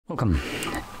Welcome.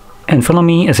 In front of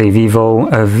me is a VIVO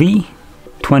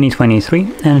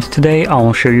V2023, and today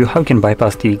I'll show you how you can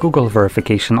bypass the Google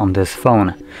verification on this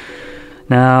phone.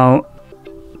 Now,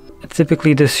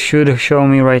 typically this should show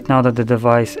me right now that the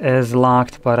device is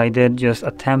locked, but I did just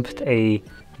attempt a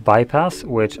bypass,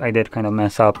 which I did kind of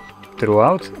mess up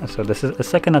throughout. So this is a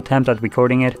second attempt at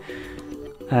recording it,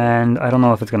 and I don't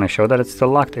know if it's going to show that it's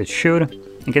still locked. It should.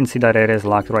 You can see that it is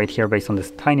locked right here based on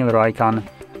this tiny little icon.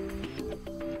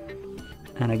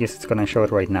 And I guess it's going to show it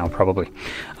right now, probably.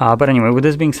 But anyway, with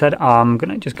this being said, I'm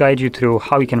going to just guide you through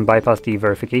how you can bypass the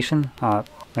verification,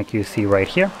 like you see right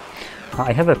here.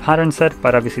 I have a pattern set,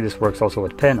 but obviously this works also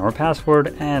with PIN or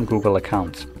password and Google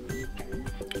accounts.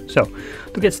 So,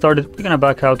 to get started, we're going to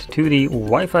back out to the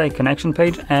Wi-Fi connection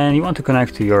page, and you want to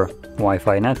connect to your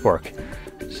Wi-Fi network.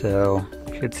 So,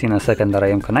 you should see in a second that I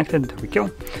am connected. There we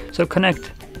go. So,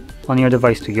 connect on your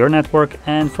device to your network,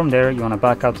 and from there you want to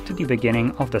back out to the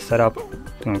beginning of the setup,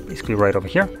 basically right over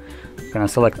here. You're going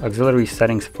to select auxiliary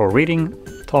settings for reading,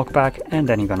 talkback, and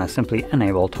then you're going to simply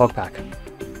enable talkback.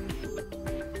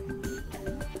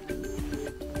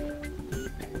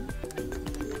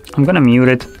 I'm going to mute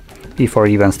it before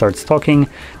it even starts talking.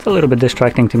 It's a little bit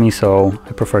distracting to me, so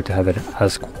I prefer to have it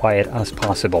as quiet as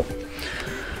possible.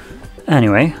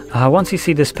 Anyway, once you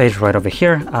see this page right over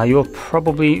here, you'll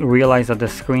probably realize that the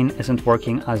screen isn't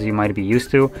working as you might be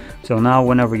used to. So now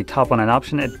whenever you tap on an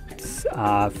option, it's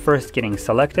first getting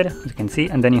selected, as you can see,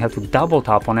 and then you have to double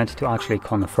tap on it to actually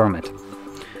confirm it.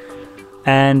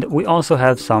 And we also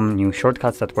have some new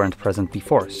shortcuts that weren't present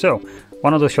before. So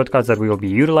one of those shortcuts that we will be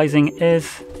utilizing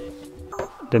is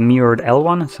the mirrored L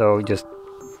one. So just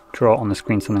draw on the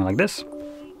screen something like this.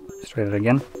 Let's try it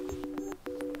again.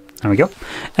 There we go.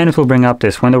 And it will bring up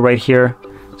this window right here.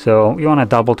 So you want to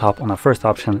double tap on the first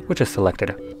option, which is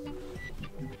selected.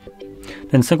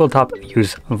 Then single tap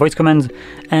use voice commands.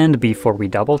 And before we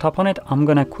double tap on it, I'm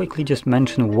going to quickly just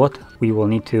mention what we will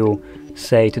need to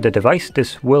say to the device.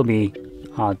 This will be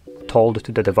told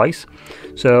to the device.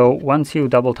 So once you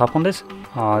double tap on this,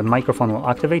 the microphone will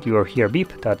activate. You will hear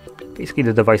beep that basically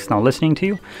the device is now listening to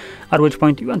you, at which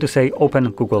point you want to say open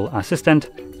Google Assistant.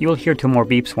 You will hear two more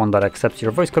beeps, one that accepts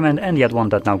your voice command and the other one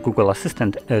that now Google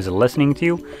Assistant is listening to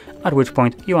you, at which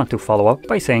point you want to follow up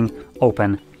by saying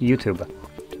open YouTube.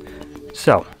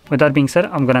 So with that being said,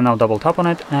 I'm gonna now double tap on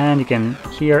it, and you can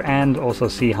hear and also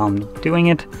see how I'm doing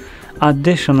it.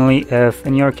 Additionally, if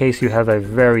in your case you have a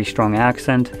very strong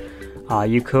accent,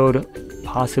 you could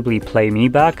possibly play me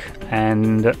back,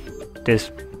 and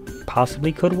this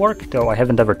possibly could work, though I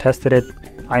haven't ever tested it.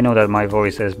 I know that my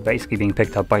voice is basically being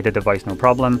picked up by the device, no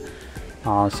problem.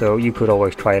 So you could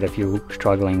always try it if you're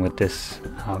struggling with this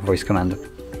voice command.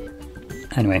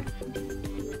 Anyway.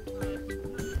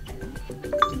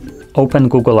 Open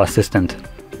Google Assistant.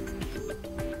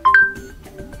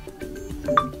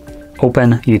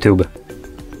 Open YouTube.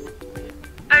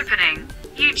 Opening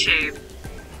YouTube.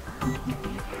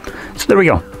 So there we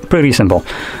go, pretty simple.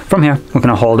 From here, we're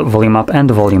gonna hold volume up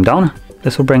and volume down.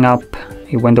 This will bring up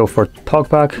a window for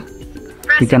talkback.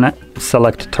 We're gonna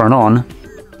select turn on,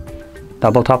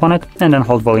 double tap on it, and then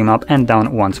hold volume up and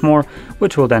down once more,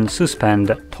 which will then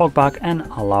suspend talkback and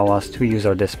allow us to use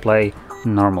our display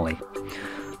normally.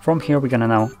 From here, we're gonna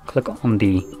now click on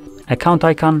the account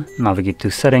icon, navigate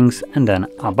to settings, and then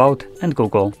about and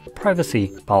Google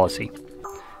privacy policy.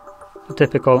 The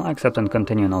typical accept and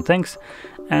continue, no thanks.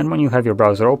 And when you have your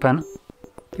browser open,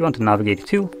 you want to navigate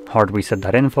to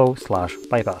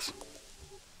HardReset.Info/bypass.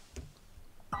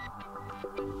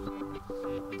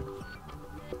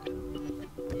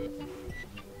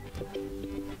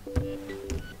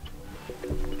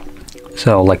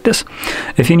 So like this.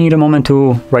 If you need a moment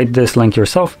to write this link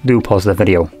yourself, do pause the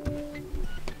video.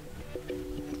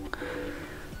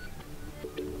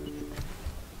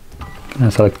 Gonna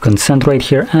select consent right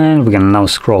here, and we're gonna now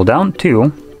scroll down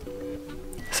to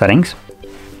settings.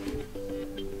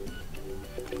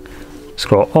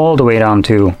 Scroll all the way down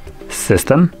to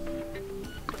system,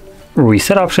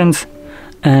 reset options,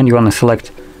 and you want to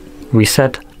select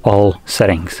reset all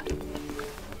settings.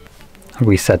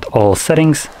 Reset all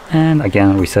settings, and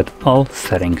again reset all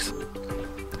settings.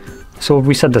 So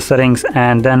reset the settings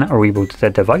and then reboot the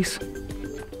device.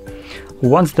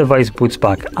 Once the device boots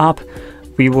back up,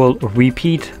 we will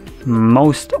repeat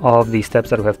most of the steps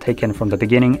that we have taken from the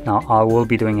beginning. Now I will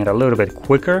be doing it a little bit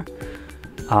quicker.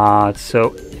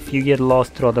 So if you get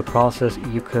lost throughout the process,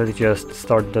 you could just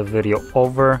start the video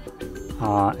over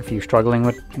if you're struggling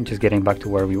with just getting back to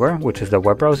where we were, which is the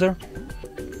web browser.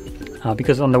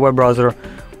 Because on the web browser,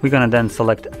 we're gonna then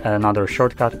select another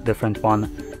shortcut, different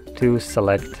one, to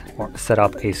select or set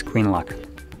up a screen lock.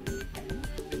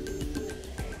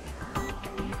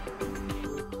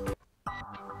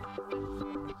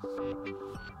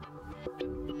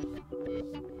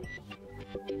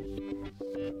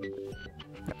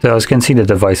 So as you can see, the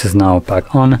device is now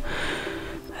back on,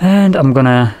 and I'm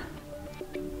gonna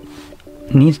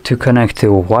need to connect to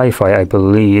Wi-Fi, I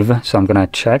believe, so I'm gonna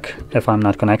check if I'm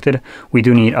not connected. We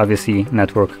do need, obviously,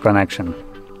 network connection.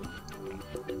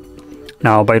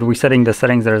 Now, by resetting the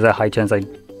settings, there's a high chance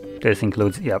this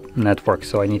includes, yep, network,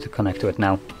 so I need to connect to it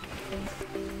now.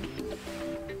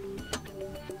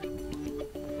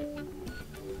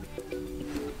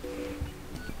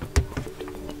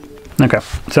 Okay,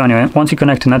 so anyway, once you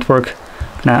connect to network,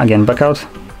 now again, back out.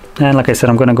 And like I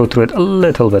said, I'm gonna go through it a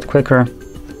little bit quicker.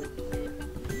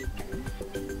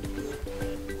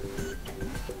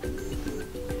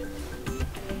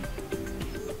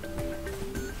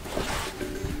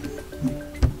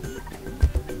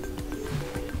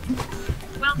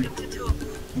 Welcome to Talk.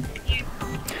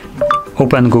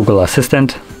 Open Google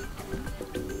Assistant.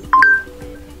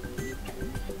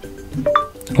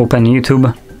 Open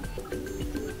YouTube.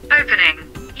 Opening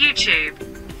YouTube.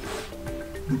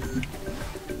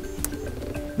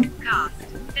 Cast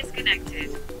disconnected.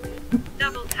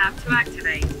 Double tap to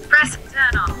activate. Press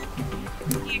turn on.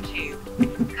 YouTube.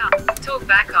 Talk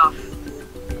back off.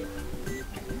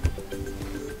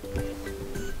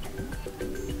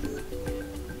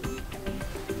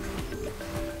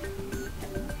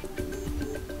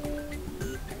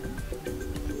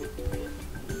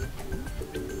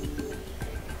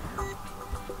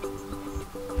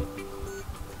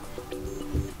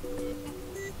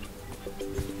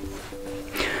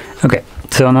 Okay,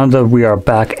 so now that we are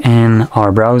back in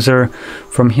our browser,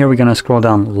 from here we're gonna scroll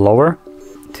down lower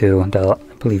to the,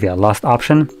 I believe, yeah, last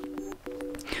option.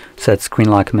 Set screen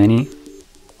lock menu,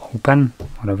 open,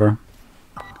 whatever.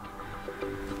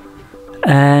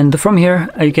 And from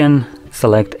here you can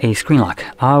select a screen lock.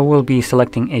 I will be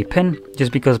selecting a pin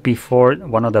just because before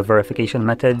one of the verification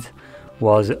methods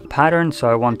was pattern,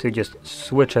 so I want to just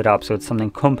switch it up so it's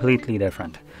something completely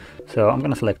different. So I'm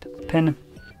gonna select pin.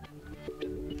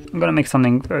 I'm gonna make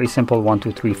something very simple, 1,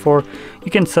 2, 3, 4. You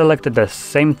can select the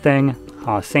same thing,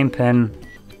 same pin.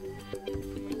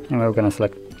 And we're gonna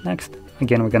select next.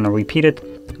 Again, we're gonna repeat it.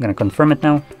 I'm gonna confirm it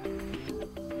now.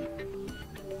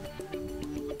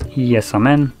 Yes, I'm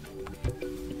in.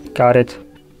 Got it.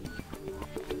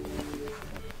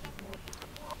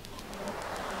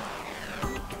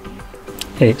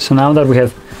 Okay, so now that we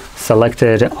have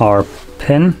selected our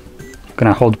pin, I'm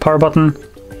gonna hold power button.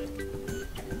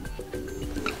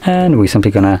 And we're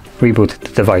simply gonna reboot the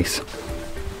device.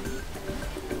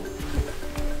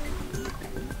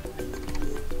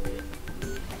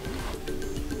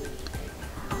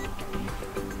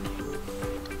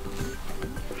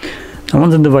 Now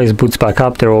once the device boots back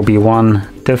up, there will be one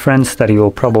difference that you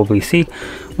will probably see.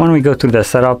 When we go to the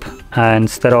setup,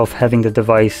 instead of having the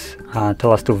device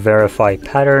tell us to verify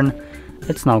pattern,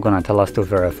 it's now gonna tell us to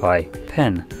verify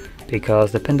pin,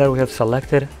 because the pin that we have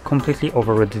selected completely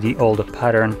overrode the old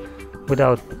pattern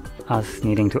without us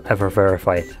needing to ever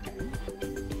verify it.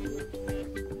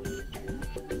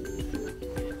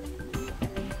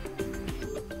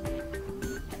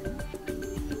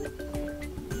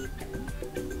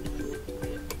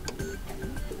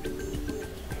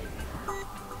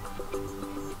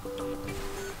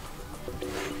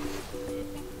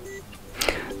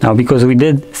 Now, because we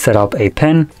did set up a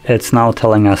pin, it's now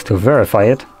telling us to verify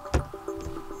it.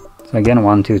 So again,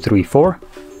 1, 2, 3, 4.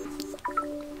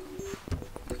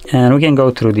 And we can go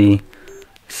through the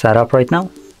setup right now.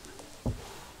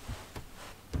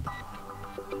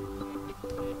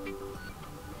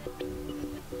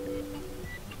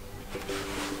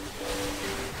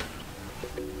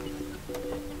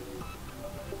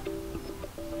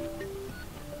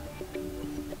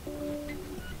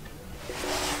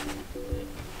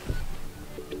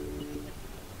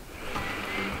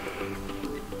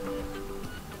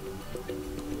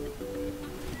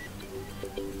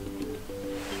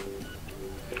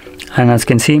 And as you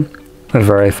can see, we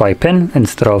verify pin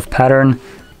instead of pattern.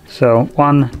 So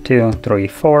 1, 2, 3,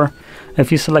 4.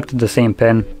 If you selected the same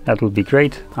pin, that would be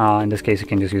great. In this case, you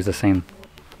can just use the same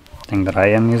thing that I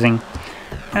am using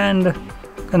and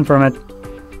confirm it.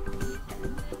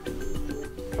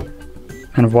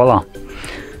 And voila.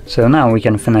 So now we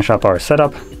can finish up our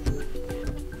setup.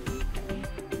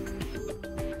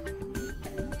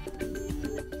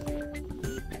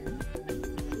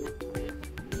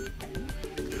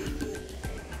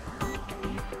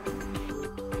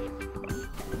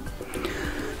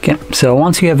 Okay, so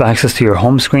once you have access to your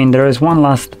home screen, there is one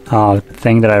last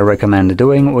thing that I recommend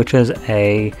doing, which is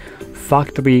a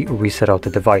factory reset of the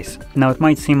device. Now, it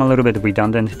might seem a little bit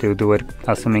redundant to do it,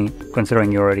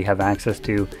 considering you already have access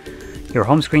to your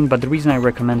home screen, but the reason I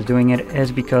recommend doing it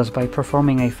is because by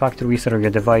performing a factory reset of your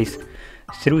device,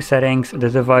 through settings, the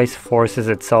device forces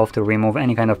itself to remove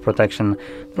any kind of protection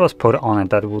that was put on it.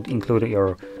 That would include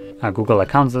your Google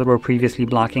accounts that were previously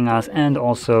blocking us, and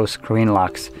also screen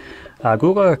locks.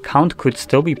 Google account could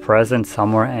still be present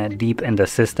somewhere deep in the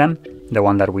system, the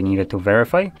one that we needed to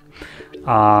verify.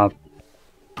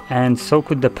 And so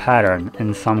could the pattern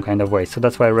in some kind of way. So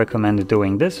that's why I recommend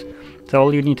doing this. So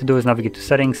all you need to do is navigate to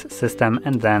settings, system,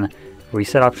 and then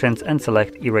reset options, and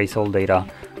select erase all data,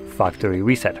 factory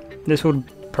reset. This would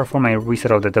perform a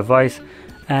reset of the device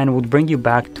and would bring you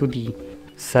back to the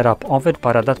setup of it,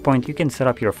 but at that point you can set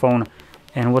up your phone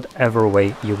in whatever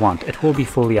way you want. It will be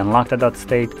fully unlocked at that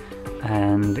state,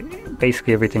 and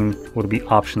basically everything would be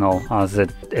optional as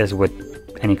it is with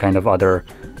any kind of other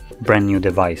brand new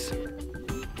device.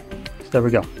 So there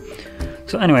we go.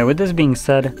 So anyway, with this being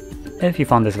said, if you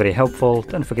found this very helpful,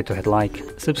 don't forget to hit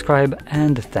like, subscribe,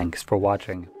 and thanks for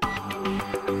watching.